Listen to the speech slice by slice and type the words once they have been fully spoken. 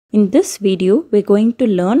In this video, we're going to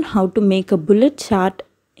learn how to make a bullet chart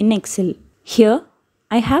in Excel. Here,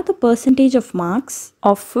 I have the percentage of marks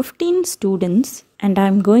of 15 students and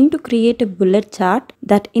I'm going to create a bullet chart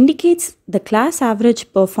that indicates the class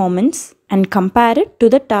average performance and compare it to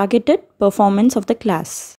the targeted performance of the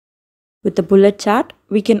class. With the bullet chart,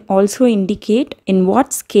 we can also indicate in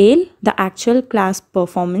what scale the actual class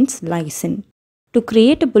performance lies in. To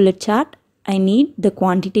create a bullet chart, I need the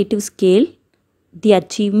quantitative scale, the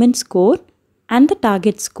achievement score, and the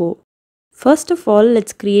target score. First of all,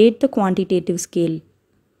 let's create the quantitative scale.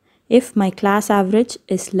 If my class average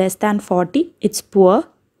is less than 40, it's poor,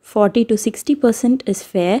 40 to 60% is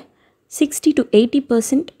fair, 60 to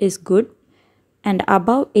 80% is good, and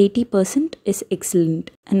above 80% is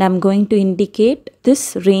excellent. And I'm going to indicate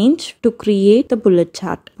this range to create the bullet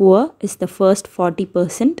chart. Poor is the first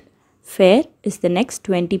 40%, fair is the next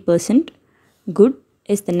 20%, good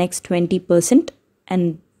is the next 20%,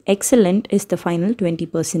 and excellent is the final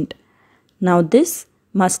 20%. Now this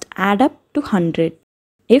must add up to 100.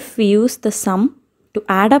 If we use the sum to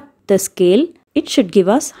add up the scale, it should give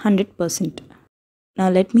us 100%. Now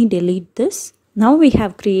let me delete this. Now we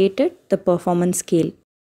have created the performance scale.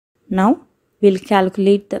 Now we'll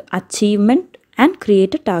calculate the achievement and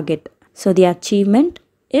create a target. So the achievement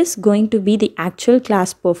is going to be the actual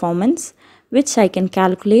class performance, which I can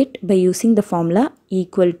calculate by using the formula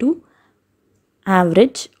equal to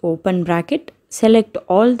average, open bracket, select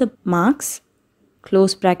all the marks,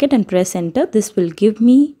 close bracket and press enter. This will give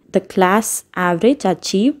me the class average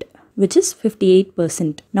achieved, which is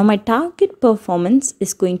 58%. Now my target performance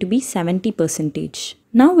is going to be 70%.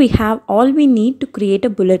 Now we have all we need to create a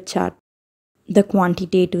bullet chart: the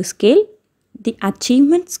quantitative scale, the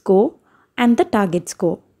achievement score, and the target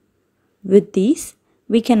score. With these,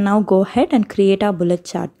 we can now go ahead and create our bullet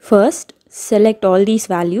chart. First, select all these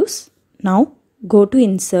values. Now go to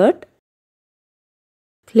Insert,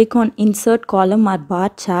 click on Insert Column or Bar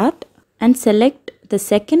Chart and select the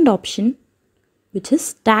second option, which is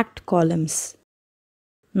Stacked Columns.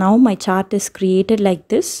 Now my chart is created like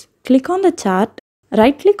this. Click on the chart,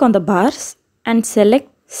 right click on the bars and select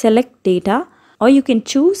Data, or you can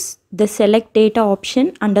choose the Select Data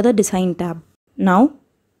option under the Design tab. Now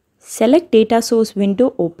Select Data Source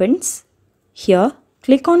window opens. Here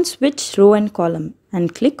click on Switch Row and Column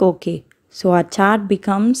and click OK. So our chart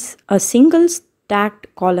becomes a single stacked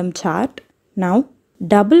column chart. Now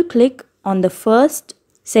double click on the first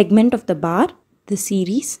segment of the bar, the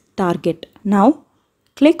series target. Now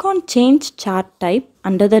click on Change Chart Type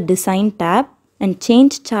under the Design tab and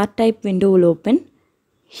Change Chart Type window will open.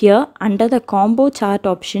 Here under the Combo Chart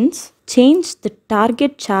options, change the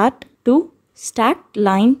target chart to Stacked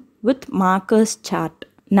Line with Markers chart.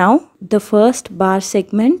 Now the first bar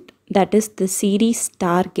segment, that is the series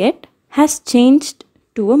target, has changed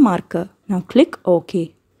to a marker. Now click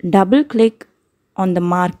OK. Double click on the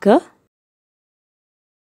marker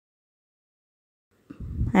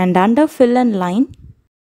and under Fill and Line,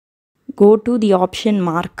 go to the option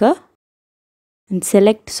Marker and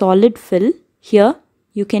select Solid Fill. Here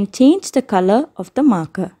you can change the color of the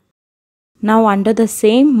marker. Now under the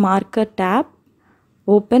same marker tab,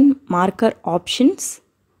 open Marker Options,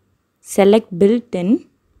 select Built-in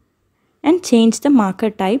and change the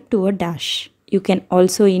marker type to a dash. You can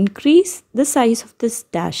also increase the size of this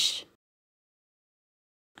dash.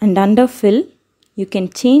 And under Fill, you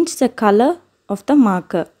can change the color of the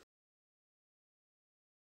marker.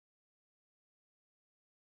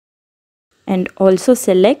 And also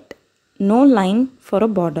select No Line for a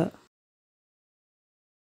border.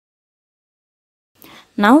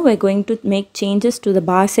 Now we're going to make changes to the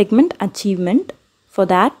bar segment achievement. For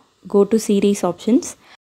that, go to Series Options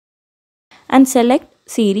and select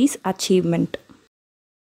Series Achievement.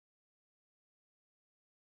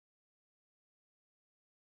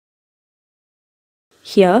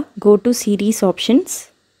 Here, go to Series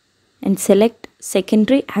Options and select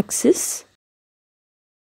Secondary Axis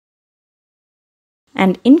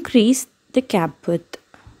and increase the cap width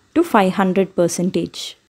to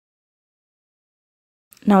 500%.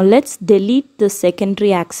 Now let's delete the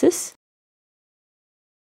secondary axis.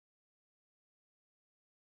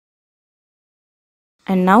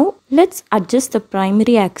 And now let's adjust the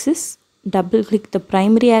primary axis. Double click the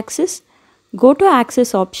primary axis, go to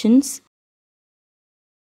Axis Options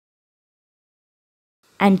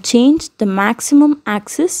and change the maximum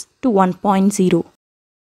axis to 1.0.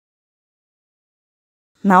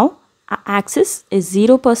 Now our axis is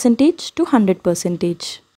 0% to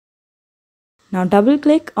 100%. Now double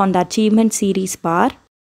click on the Achievement Series bar,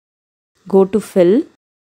 go to Fill,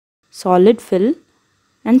 Solid Fill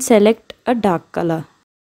and select a dark color.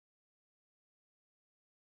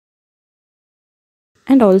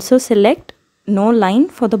 and also select no line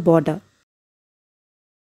for the border.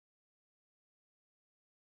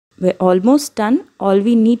 We're almost done. All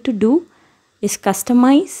we need to do is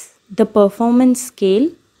customize the performance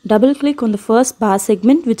scale. Double click on the first bar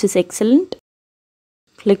segment, which is excellent.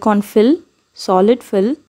 Click on fill, solid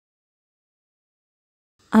fill.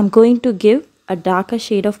 I'm going to give a darker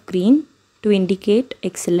shade of green to indicate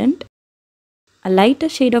excellent, a lighter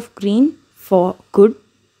shade of green for good,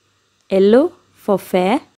 yellow for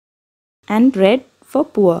fair, and red for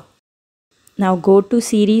poor. Now go to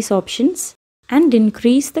series options and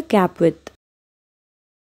increase the cap width.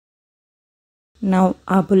 Now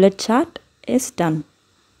our bullet chart is done.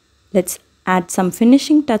 Let's add some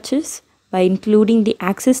finishing touches by including the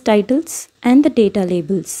axis titles and the data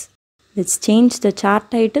labels. Let's change the chart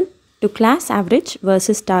title to class average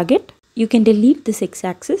versus target. You can delete this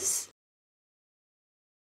x-axis.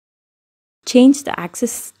 Change the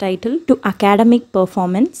axis title to academic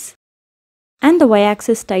performance and the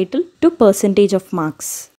y-axis title to percentage of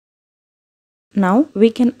marks. Now we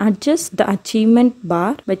can adjust the achievement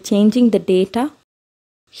bar by changing the data.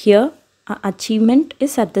 Here our achievement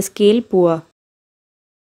is at the scale poor.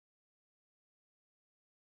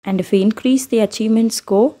 And if we increase the achievement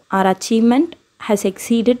score, our achievement has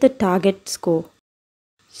exceeded the target score.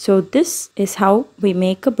 So this is how we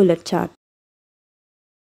make a bullet chart.